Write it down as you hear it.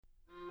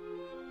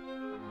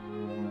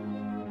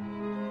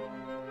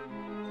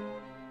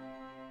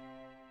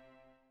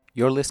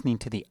You're listening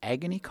to the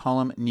Agony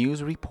Column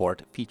News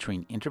Report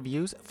featuring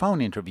interviews, phone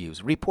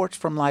interviews, reports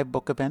from live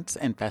book events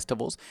and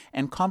festivals,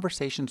 and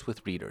conversations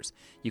with readers.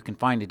 You can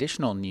find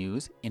additional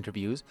news,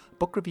 interviews,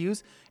 book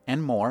reviews,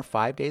 and more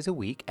 5 days a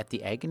week at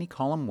the Agony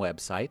Column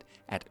website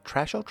at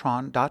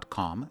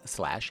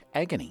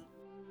trashotron.com/agony.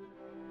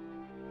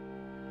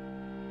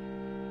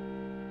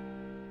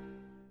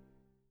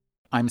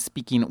 I'm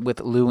speaking with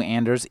Lou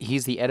Anders.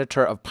 He's the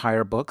editor of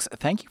Pyre Books.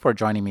 Thank you for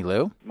joining me,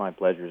 Lou. My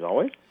pleasure as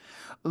always.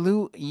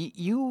 Lou,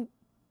 you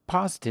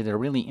posited a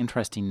really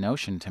interesting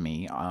notion to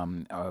me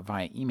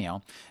via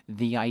email.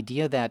 The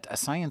idea that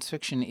science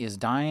fiction is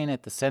dying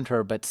at the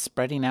center but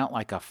spreading out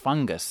like a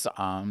fungus.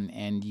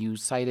 And you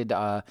cited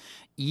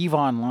EVE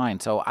Online.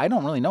 So I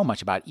don't really know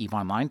much about EVE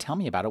Online. Tell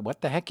me about it.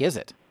 What the heck is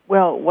it?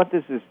 Well, what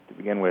this is, to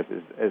begin with,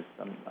 is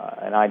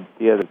an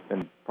idea that's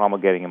been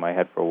promulgating in my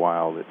head for a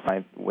while.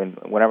 That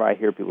whenever I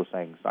hear people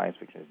saying science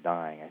fiction is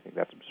dying, I think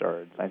that's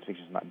absurd. Science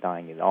fiction is not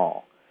dying at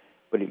all.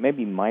 But it may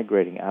be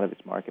migrating out of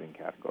its marketing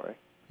category.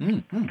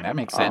 That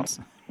makes sense.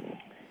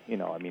 You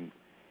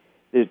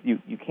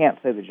can't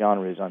say the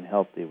genre is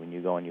unhealthy when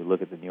you go and you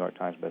look at the New York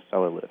Times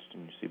bestseller list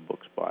and you see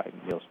books by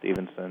Neil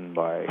Stephenson,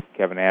 by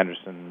Kevin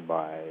Anderson,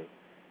 by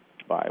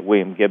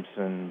William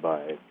Gibson,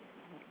 by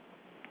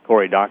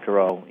Cory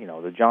Doctorow.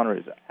 The genre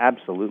is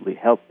absolutely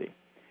healthy.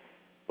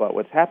 But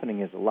what's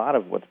happening is a lot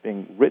of what's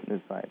being written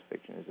as science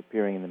fiction is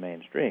appearing in the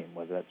mainstream,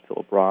 whether that's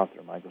Philip Roth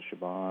or Michael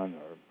Chabon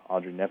or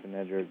Audrey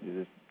Nepheneger.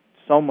 There's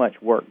so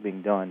much work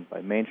being done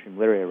by mainstream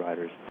literary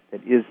writers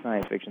that is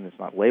science fiction that's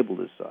not labeled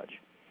as such.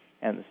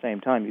 And at the same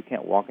time, you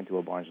can't walk into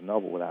a Barnes &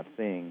 Noble without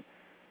seeing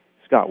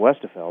Scott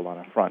Westerfeld on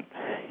a front,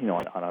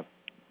 on a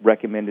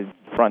recommended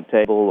front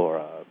table or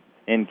a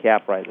end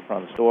cap right at the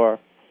front of the store.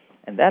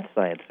 And that's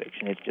science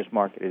fiction. It's just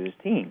marketed as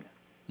teen.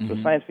 So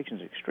science fiction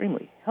is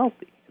extremely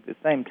healthy. At the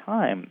same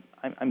time,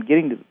 I'm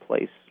getting to the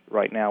place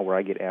right now where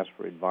I get asked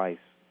for advice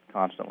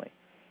constantly.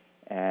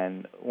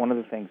 And one of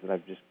the things that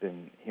I've just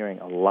been hearing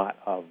a lot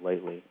of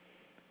lately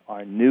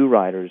are new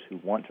writers who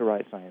want to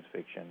write science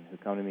fiction, who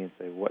come to me and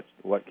say, what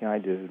can I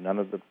do? None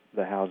of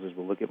the houses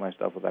will look at my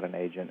stuff without an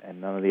agent, and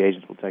none of the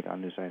agents will take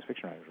on new science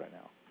fiction writers right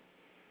now.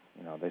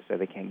 They say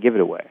they can't give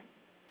it away.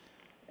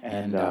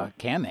 And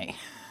can they?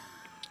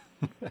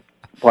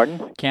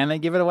 Pardon? Can they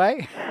give it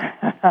away?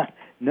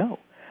 No.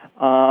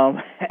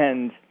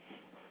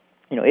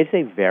 It's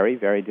a very,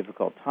 very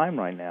difficult time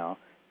right now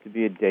to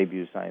be a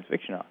debut science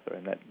fiction author,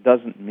 and that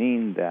doesn't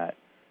mean that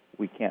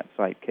we can't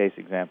cite case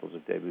examples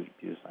of debut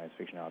science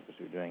fiction authors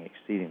who are doing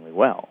exceedingly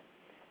well.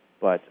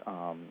 But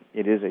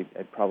it is a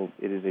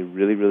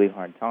really, really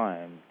hard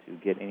time to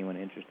get anyone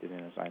interested in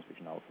a science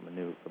fiction novel from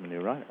a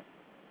new writer.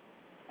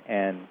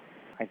 And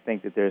I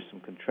think that there's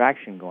some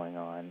contraction going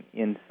on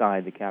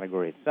inside the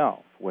category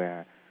itself,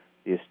 where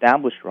the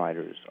established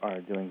writers are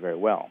doing very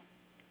well,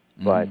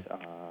 but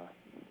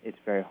it's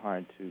very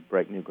hard to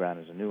break new ground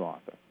as a new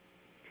author.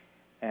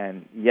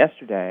 And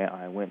yesterday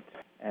I went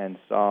and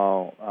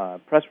saw a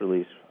press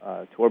release.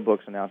 Tor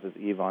Books announces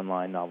EVE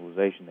Online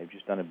novelization. They've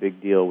just done a big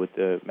deal with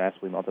the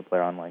massively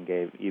multiplayer online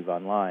game EVE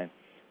Online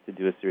to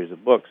do a series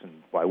of books,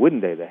 and why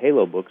wouldn't they? The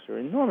Halo books are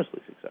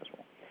enormously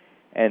successful.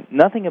 And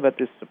nothing about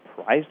this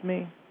surprised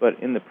me, but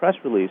in the press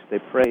release they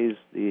praised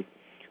the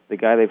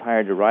guy they've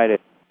hired to write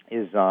it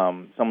is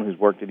someone who's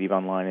worked at EVE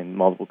Online in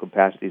multiple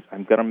capacities.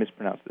 I'm going to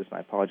mispronounce this, and I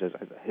apologize.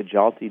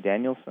 Hijalti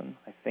Danielson,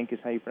 I think is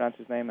how you pronounce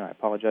his name, and I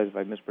apologize if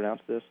I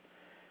mispronounced this.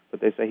 But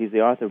they say he's the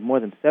author of more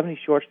than 70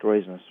 short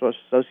stories and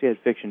associated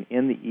fiction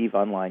in the EVE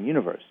Online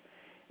universe.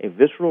 A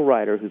visceral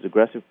writer whose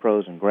aggressive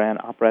prose and grand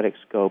operatic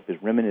scope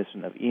is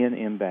reminiscent of Ian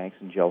M.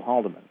 Banks and Joe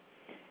Haldeman.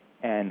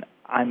 And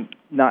I'm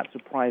not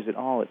surprised at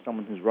all at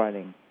someone who's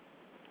writing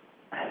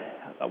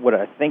what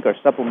I think are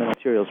supplemental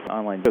materials for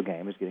online video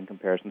games, getting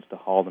comparisons to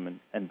Haldeman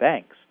and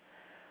Banks.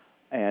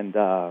 And,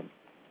 the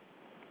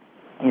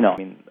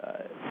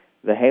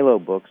Halo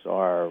books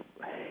are,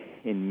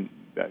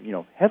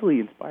 heavily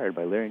inspired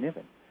by Larry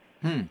Niven.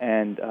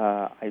 And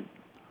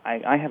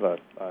I have a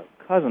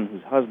cousin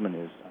whose husband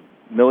is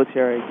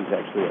military. He's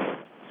actually a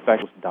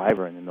specialist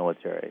diver in the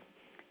military.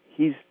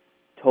 He's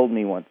told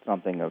me once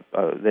something of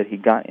that he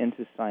got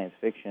into science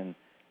fiction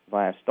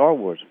via Star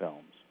Wars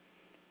films.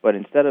 But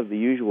instead of the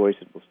usual, he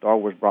said, well, Star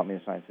Wars brought me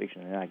to science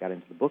fiction, and then I got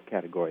into the book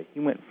category. He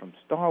went from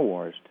Star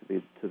Wars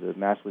to the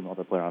massively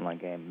multiplayer online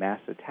game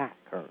Massive Attack,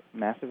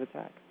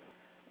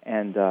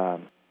 and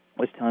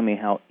was telling me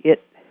how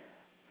it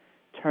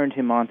turned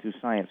him on to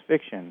science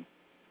fiction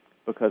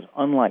because,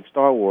 unlike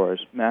Star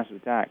Wars, Massive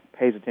Attack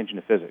pays attention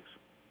to physics.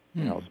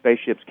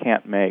 Spaceships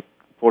can't make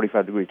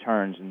 45-degree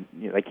turns, and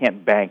they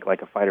can't bank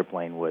like a fighter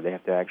plane would. They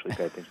have to actually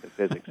pay attention to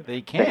physics.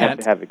 They can't. They have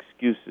to have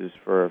excuses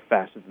for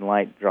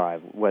faster-than-light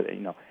drive.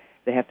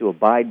 They have to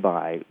abide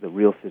by the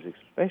real physics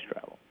of space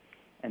travel.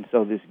 And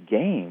so this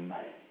game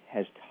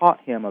has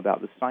taught him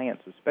about the science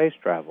of space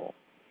travel.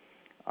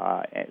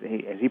 As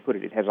he put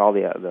it, it has all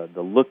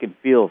the look and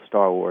feel of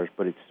Star Wars,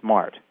 but it's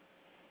smart.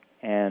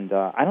 And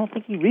I don't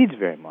think he reads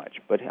very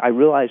much, but I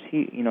realized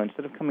he,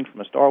 instead of coming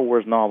from a Star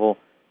Wars novel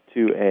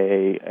to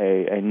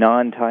a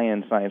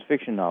non-tie-in science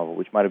fiction novel,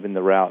 which might have been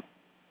the route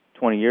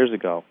 20 years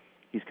ago.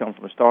 He's come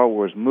from a Star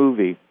Wars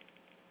movie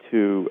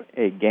to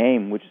a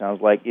game which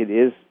sounds like it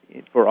is,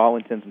 for all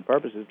intents and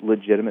purposes,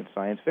 legitimate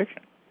science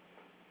fiction.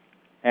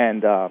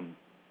 And,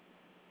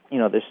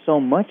 there's so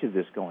much of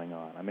this going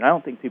on. I mean, I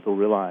don't think people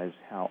realize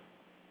how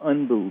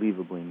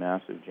unbelievably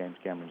massive James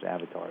Cameron's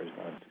Avatar is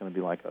going to. It's going to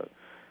be like a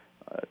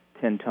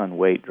 10-ton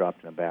weight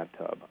dropped in a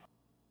bathtub.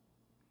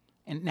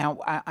 And now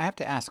I have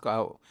to ask,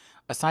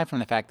 aside from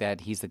the fact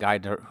that he's the guy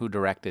who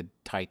directed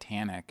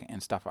Titanic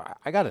and stuff,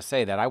 I got to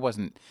say that I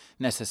wasn't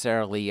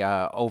necessarily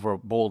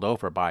bowled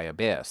over by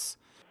Abyss.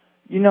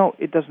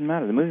 It doesn't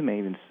matter. The movie may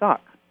even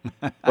suck.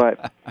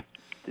 But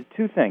the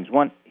two things.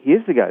 One, he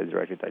is the guy who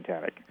directed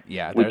Titanic,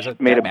 which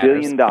made $1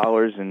 billion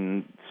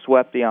and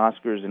swept the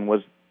Oscars and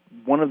was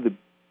one of the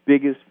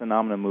biggest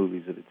phenomenal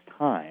movies of its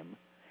time.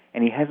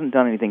 And he hasn't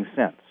done anything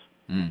since,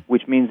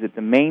 which means that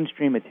the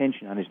mainstream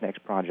attention on his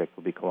next project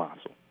will be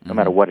colossal, no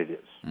matter what it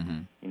is.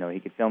 He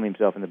could film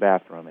himself in the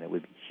bathroom, and it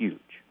would be huge.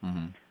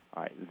 All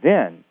right.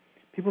 Then,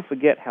 people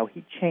forget how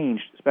he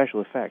changed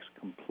special effects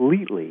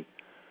completely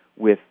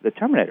with the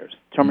Terminators,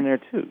 Terminator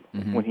 2,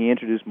 when he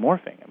introduced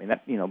morphing. I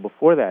mean,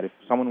 before that, if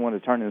someone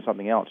wanted to turn into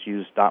something else, you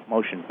used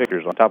stop-motion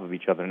figures on top of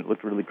each other, and it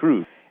looked really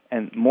crude.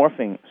 And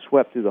morphing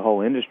swept through the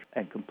whole industry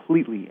and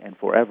completely and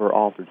forever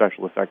altered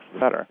special effects for the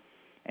better.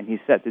 And he's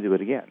set to do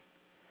it again.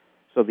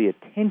 So the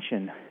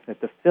attention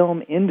that the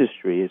film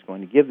industry is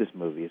going to give this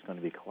movie is going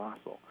to be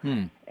colossal,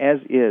 as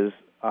is,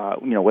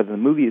 whether the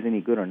movie is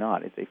any good or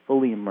not, it's a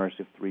fully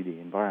immersive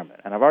 3D environment.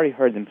 And I've already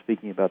heard them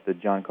speaking about the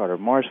John Carter of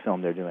Mars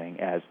film they're doing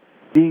as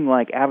being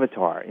like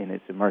Avatar in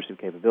its immersive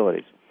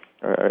capabilities,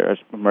 or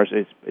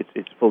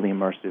it's fully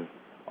immersive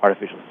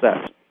artificial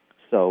sets.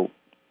 So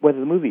whether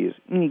the movie is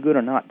any good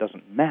or not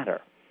doesn't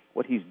matter.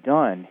 What he's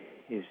done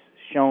is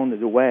shown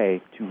the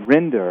way to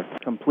render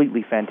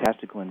completely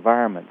fantastical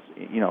environments,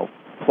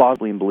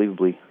 plausibly and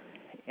believably,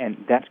 and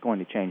that's going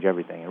to change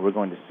everything. And we're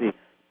going to see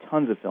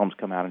tons of films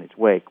come out in its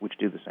wake which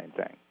do the same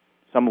thing,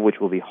 some of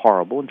which will be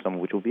horrible and some of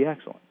which will be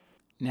excellent.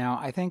 Now,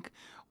 I think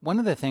one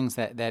of the things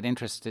that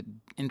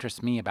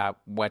interests me about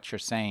what you're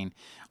saying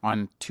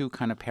on two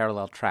kind of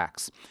parallel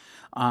tracks,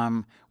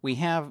 we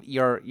have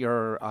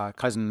your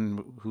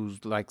cousin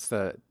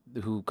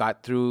who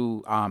got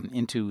through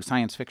into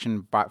science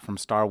fiction from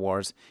Star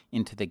Wars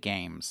into the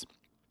games,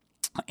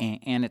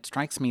 and it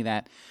strikes me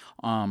that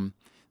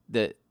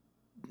the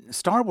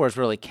Star Wars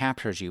really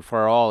captures you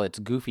for all its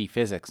goofy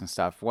physics and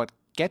stuff. What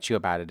gets you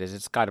about it is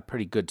it's got a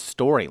pretty good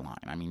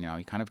storyline. I mean,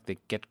 you kind of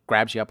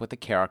grabs you up with the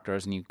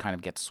characters, and you kind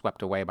of get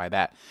swept away by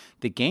that.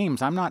 The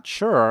games, I'm not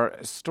sure.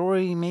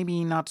 Story,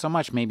 maybe not so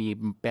much. Maybe a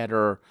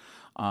better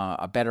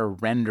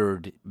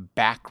rendered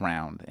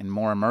background and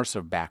more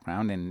immersive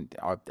background. And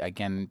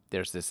again,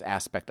 there's this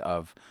aspect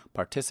of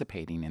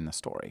participating in the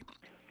story.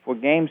 For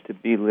games to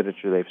be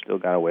literature, they've still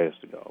got a ways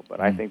to go. But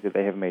I think that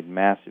they have made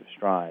massive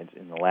strides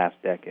in the last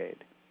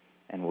decade,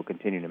 and will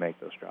continue to make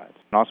those strides.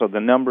 And also,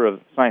 the number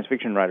of science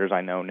fiction writers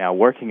I know now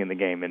working in the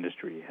game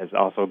industry has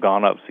also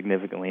gone up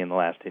significantly in the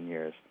last 10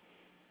 years.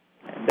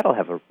 And that'll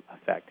have an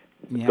effect.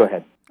 Yeah. Go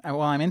ahead.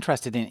 Well, I'm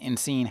interested in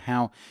seeing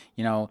how,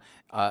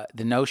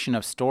 the notion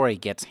of story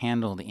gets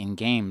handled in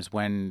games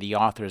when the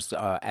authors,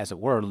 as it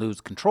were,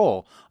 lose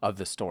control of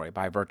the story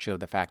by virtue of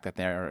the fact that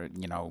they're,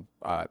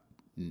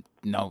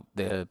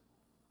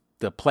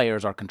 the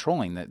players are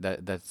controlling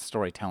the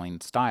storytelling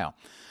style.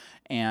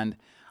 And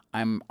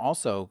I'm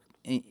also,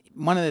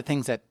 one of the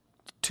things that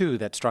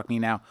struck me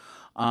now,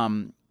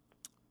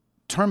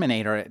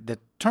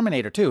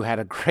 Terminator 2 had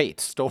a great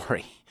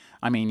story.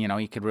 I mean,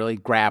 you could really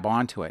grab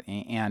onto it.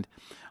 And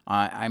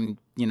I'm,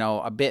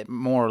 a bit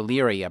more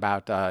leery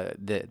about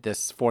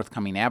this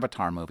forthcoming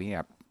Avatar movie.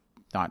 I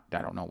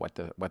don't know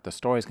what the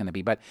story is going to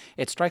be, but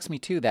it strikes me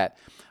too that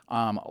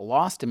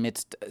lost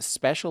amidst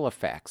special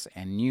effects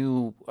and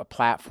new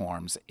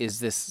platforms is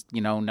this,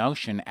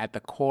 notion at the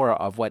core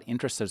of what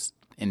interests us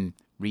in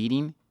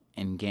reading,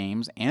 in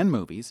games and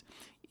movies,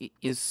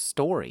 is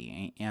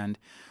story. And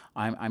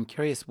I'm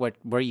curious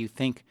where you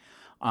think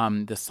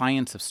the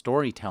science of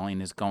storytelling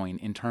is going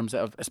in terms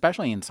of,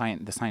 especially in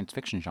the science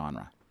fiction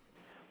genre.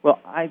 Well,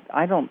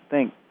 I don't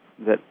think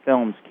that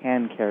films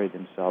can carry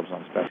themselves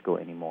on spectacle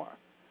anymore.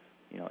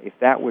 If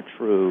that were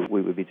true,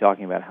 we would be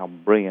talking about how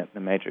brilliant The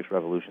Matrix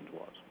Revolutions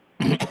was.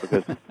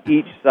 Because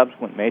each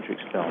subsequent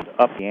Matrix film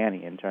upped the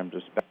ante in terms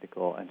of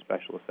spectacle and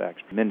special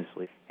effects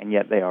tremendously, and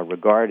yet they are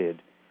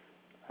regarded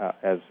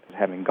as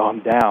having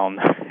gone down,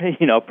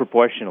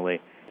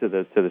 proportionally to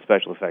the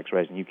special effects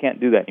raising. You can't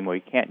do that anymore.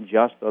 You can't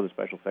just throw the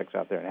special effects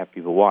out there and have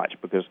people watch,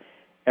 because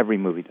every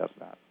movie does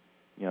that.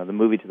 The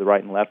movie to the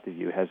right and left of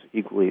you has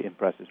equally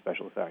impressive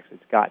special effects.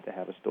 It's got to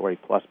have a story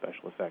plus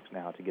special effects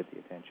now to get the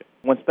attention.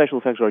 When special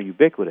effects are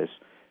ubiquitous,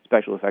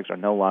 special effects are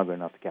no longer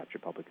enough to capture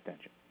public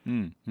attention.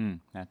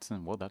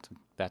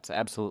 That's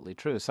absolutely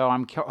true. So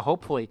I'm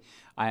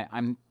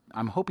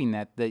hoping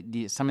that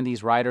some of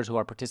these writers who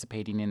are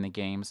participating in the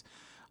games,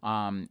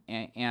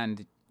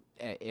 and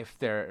if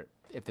they're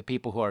if the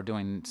people who are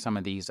doing some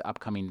of these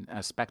upcoming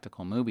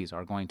spectacle movies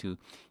are going to,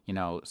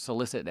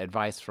 solicit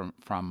advice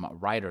from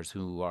writers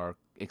who are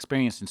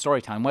experienced in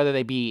storytelling, whether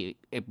they be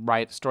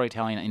write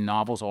storytelling in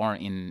novels or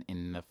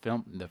in the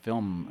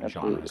film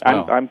genre as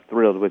well. I'm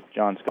thrilled with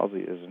John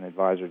Scalzi as an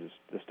advisor to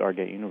the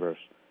Stargate Universe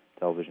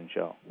television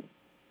show.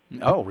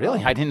 Oh,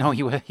 really? I didn't know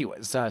he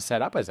was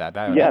set up as that.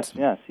 Yes.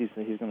 He's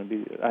going to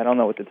be. I don't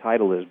know what the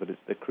title is, but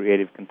it's the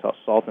creative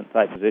consultant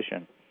type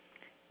position.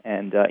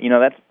 And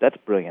that's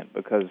brilliant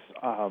because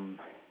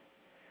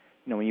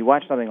when you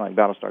watch something like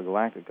Battlestar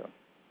Galactica,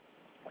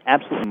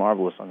 absolutely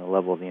marvelous on the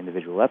level of the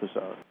individual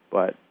episode,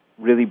 but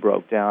really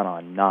broke down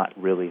on not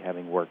really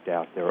having worked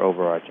out their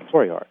overarching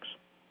story arcs,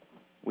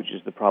 which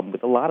is the problem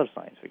with a lot of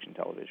science fiction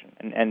television.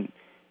 And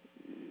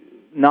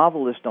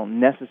novelists don't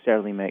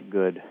necessarily make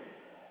good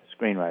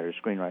screenwriters.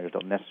 Screenwriters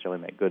don't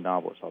necessarily make good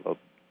novelists, although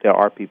there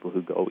are people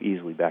who go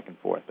easily back and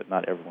forth, but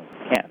not everyone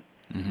can.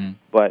 Mm-hmm.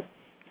 But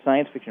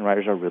science fiction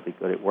writers are really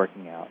good at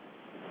working out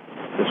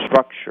the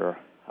structure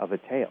of a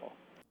tale.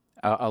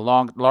 A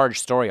large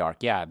story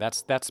arc, yeah.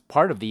 That's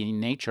part of the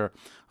nature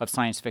of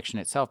science fiction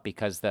itself,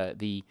 because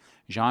the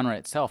genre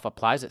itself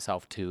applies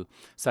itself to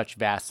such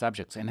vast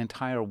subjects, an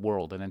entire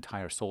world, an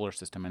entire solar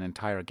system, an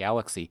entire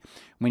galaxy.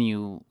 When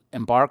you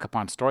embark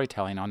upon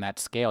storytelling on that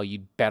scale,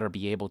 you'd better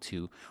be able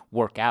to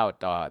work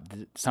out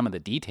some of the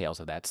details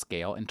of that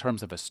scale in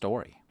terms of a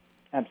story.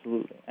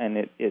 Absolutely,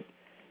 and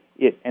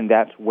and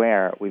that's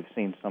where we've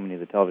seen so many of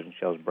the television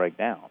shows break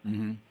down.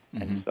 Mm-hmm.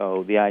 Mm-hmm. And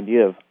so the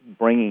idea of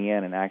bringing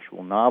in an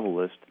actual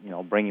novelist,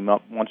 bring him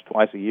up once,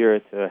 twice a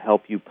year to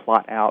help you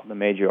plot out the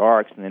major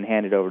arcs and then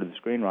hand it over to the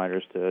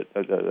screenwriters, the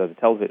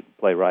television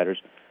play writers,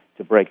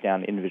 to break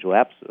down individual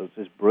episodes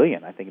is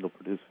brilliant. I think it'll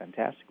produce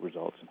fantastic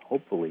results, and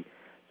hopefully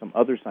some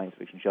other science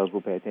fiction shows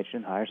will pay attention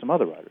and hire some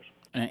other writers.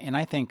 And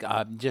I think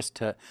just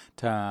to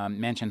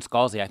mention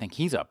Scalzi, I think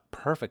he's a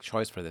perfect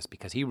choice for this,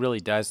 because he really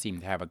does seem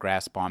to have a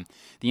grasp on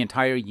the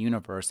entire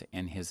universe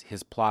and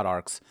his plot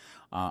arcs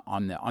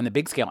on the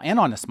big scale and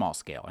on the small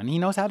scale, and he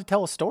knows how to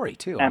tell a story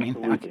too.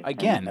 Absolutely. I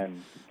mean,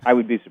 and I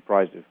would be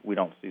surprised if we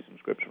don't see some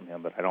scripts from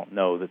him, but I don't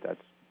know that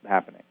that's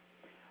happening.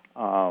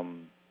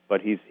 But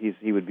he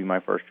would be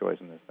my first choice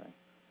in this thing.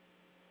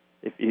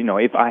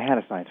 If I had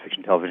a science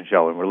fiction television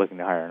show and we're looking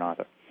to hire an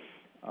author.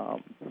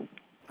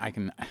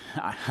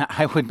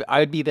 I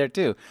would be there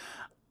too.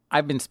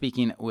 I've been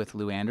speaking with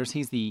Lou Anders.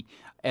 He's the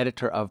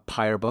editor of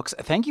Pyre Books.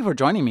 Thank you for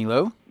joining me,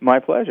 Lou. My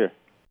pleasure.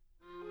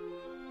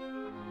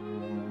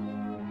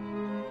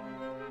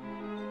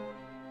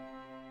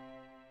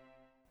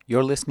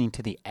 You're listening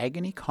to the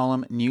Agony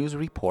Column News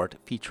Report,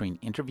 featuring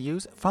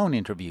interviews, phone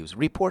interviews,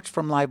 reports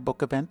from live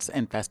book events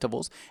and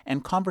festivals,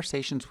 and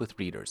conversations with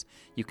readers.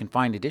 You can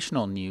find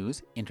additional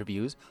news,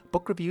 interviews,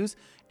 book reviews,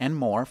 and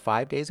more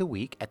 5 days a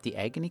week at the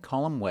Agony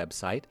Column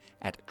website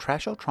at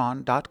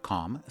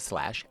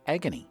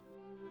trashotron.com/agony.